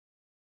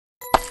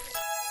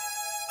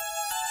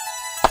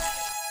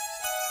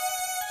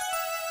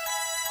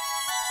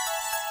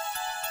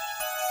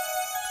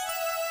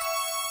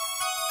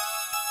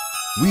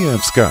we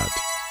have Scott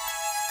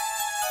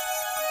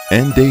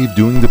and Dave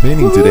doing the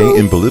painting today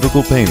in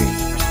political painting.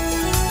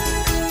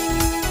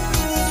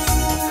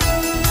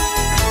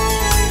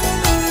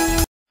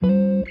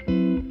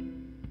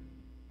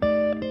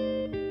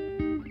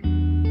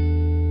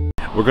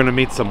 We're going to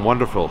meet some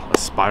wonderful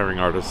aspiring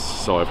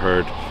artists, so I've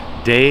heard.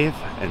 Dave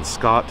and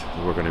Scott,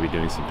 we're going to be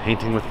doing some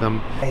painting with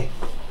them. Hey,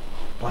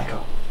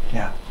 Blanco,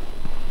 yeah,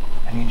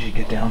 I need you to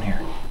get down here.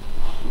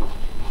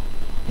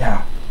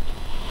 Yeah.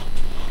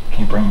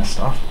 Can you bring this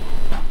stuff?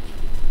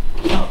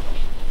 No.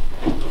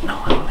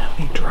 No, I don't have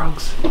any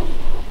drugs.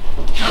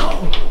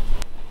 No.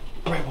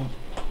 Right, well,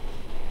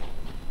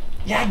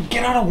 yeah,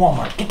 get out of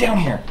Walmart. Get down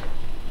here.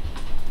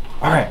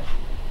 All right.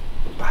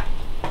 Bye.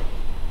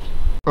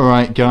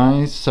 Alright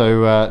guys,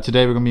 so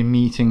today we're going to be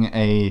meeting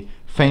a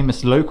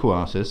famous local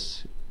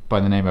artist by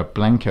the name of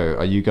Blanco.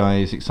 Are you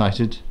guys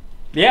excited?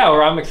 Yeah,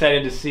 or I'm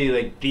excited to see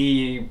like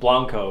the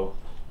Blanco.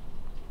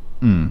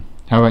 How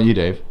about you,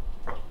 Dave?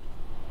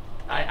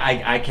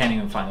 I can't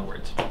even find the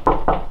words.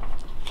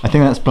 I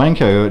think that's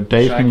Blanco.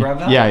 Dave, Should I grab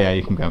that? Yeah,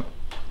 you can grab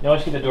No,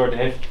 let's get the door,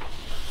 Dave. it.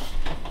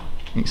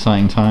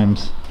 Exciting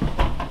times.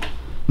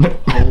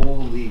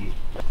 Holy.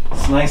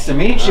 It's nice to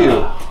meet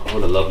you.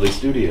 What a lovely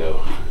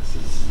studio. This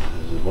is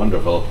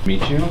wonderful.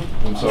 Meet you?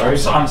 I'm sorry.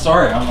 I'm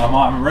sorry.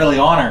 I'm really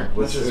honored.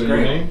 This is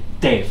great.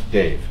 Dave.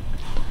 Dave.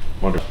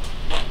 Wonderful.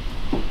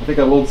 I think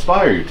I will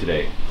inspire you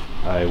today.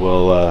 I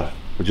will,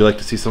 would you like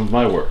to see some of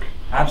my work?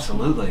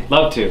 Absolutely.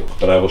 Love to.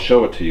 But I will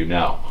show it to you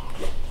now.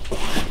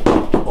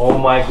 Oh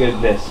my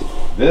goodness.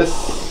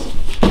 This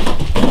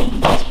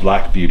is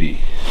Black Beauty.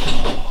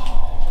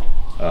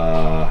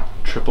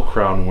 Triple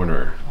Crown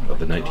winner of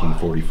the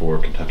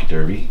 1944 Kentucky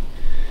Derby.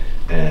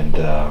 And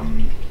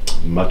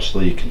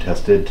muchly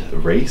contested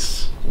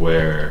race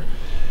where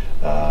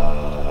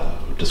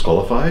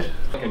disqualified.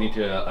 I need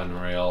to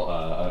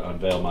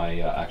unveil my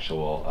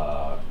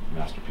actual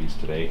masterpiece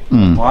today.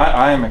 Well,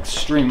 I am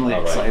extremely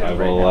excited I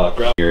right will now.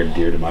 grab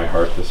dear to my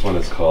heart. This one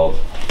is called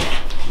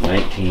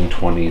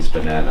 1920s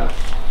Banana.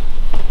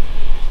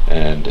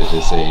 And it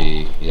is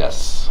a,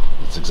 yes,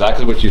 it's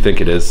exactly what you think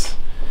it is.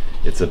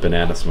 It's a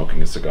banana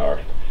smoking a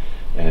cigar.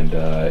 And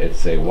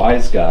it's a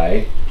wise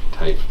guy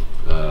type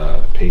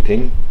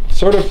painting.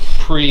 Sort of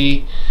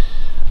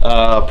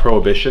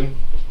pre-prohibition,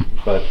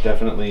 but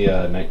definitely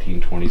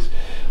 1920s.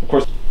 Of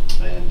course,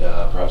 and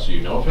perhaps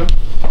you know of him?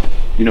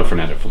 You know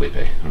Fernando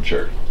Felipe, I'm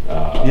sure.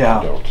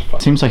 Yeah.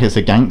 It seems like it's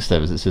a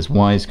gangster, it says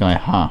wise guy,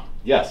 ha.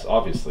 Yes,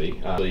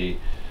 obviously.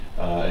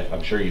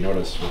 I'm sure you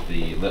noticed with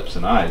the lips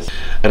and eyes.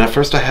 And at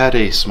first I had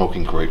a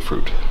smoking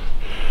grapefruit.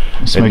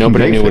 And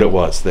nobody knew what it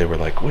was. They were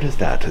like, what is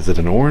that? Is it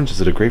an orange? Is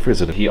it a grapefruit?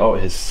 Is it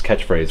his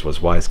catchphrase was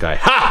wise guy,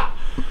 ha!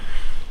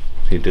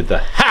 He did the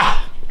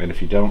ha! And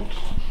if you don't,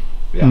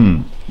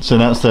 yeah. So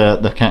that's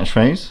the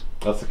catchphrase?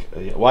 That's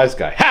the wise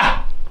guy,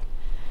 ha!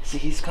 See,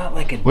 he's got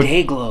like a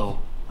day glow.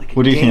 Like a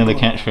What do you think of the day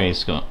glow. catchphrase,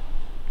 Scott?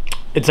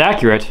 It's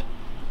accurate.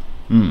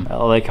 I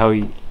like how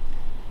he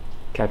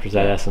captures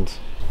that essence.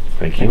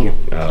 Thank you,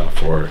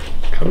 for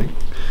coming.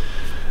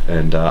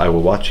 And I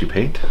will watch you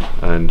paint.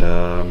 And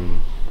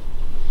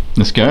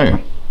Let's go.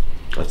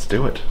 let's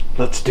do it.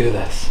 Let's do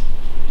this.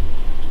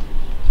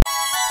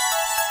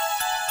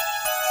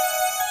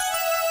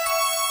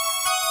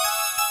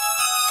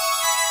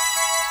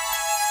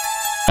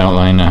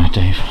 Outline now,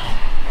 Dave.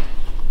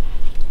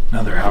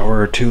 Another hour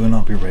or two and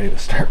I'll be ready to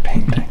start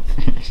painting.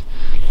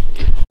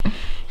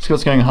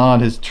 Scott's going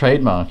hard. His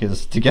trademark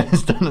is to get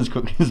this done as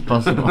quickly as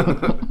possible.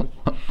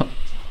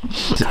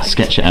 To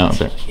sketch it out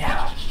a bit.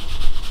 Yeah.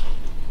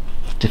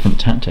 Different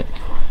tactic.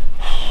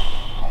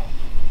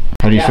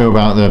 How do you feel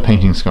about the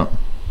painting, Scott?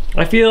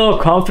 I feel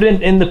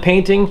confident in the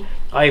painting.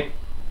 I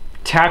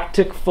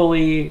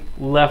tactfully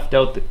left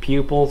out the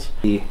pupils.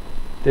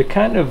 They're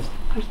kind of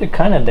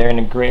there in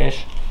a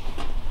grayish.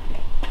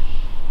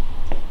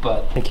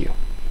 But thank you.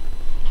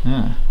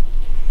 Yeah.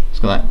 It's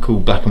got that cool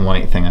black and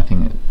white thing. I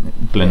think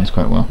it blends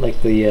quite well.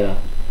 Like the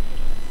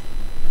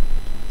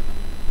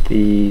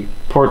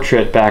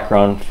portrait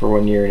background for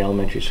when you're in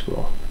elementary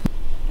school.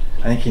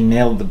 I think he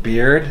nailed the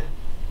beard.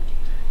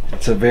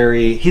 It's a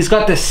very, he's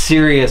got this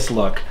serious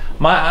look.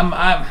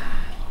 I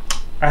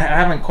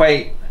haven't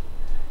quite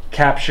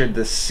captured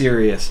the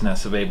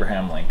seriousness of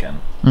Abraham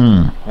Lincoln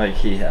like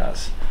he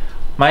has.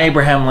 My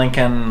Abraham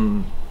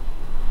Lincoln,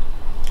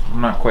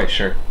 I'm not quite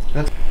sure.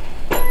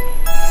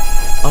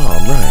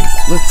 Alright,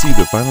 let's see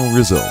the final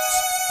results.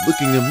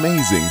 Looking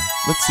amazing.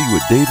 Let's see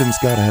what Dave and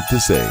Scott have to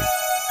say.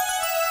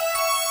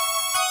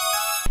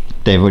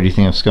 Dave, what do you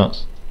think of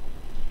Scott's?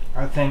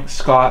 I think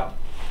Scott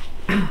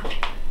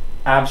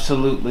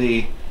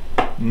absolutely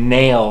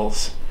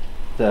nails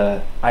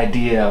the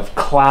idea of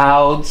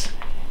clouds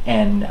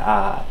and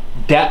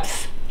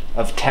depth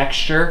of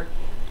texture.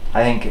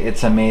 I think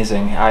it's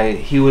amazing.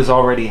 He was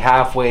already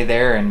halfway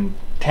there in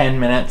 10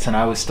 minutes and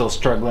I was still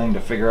struggling to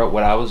figure out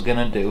what I was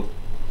gonna do.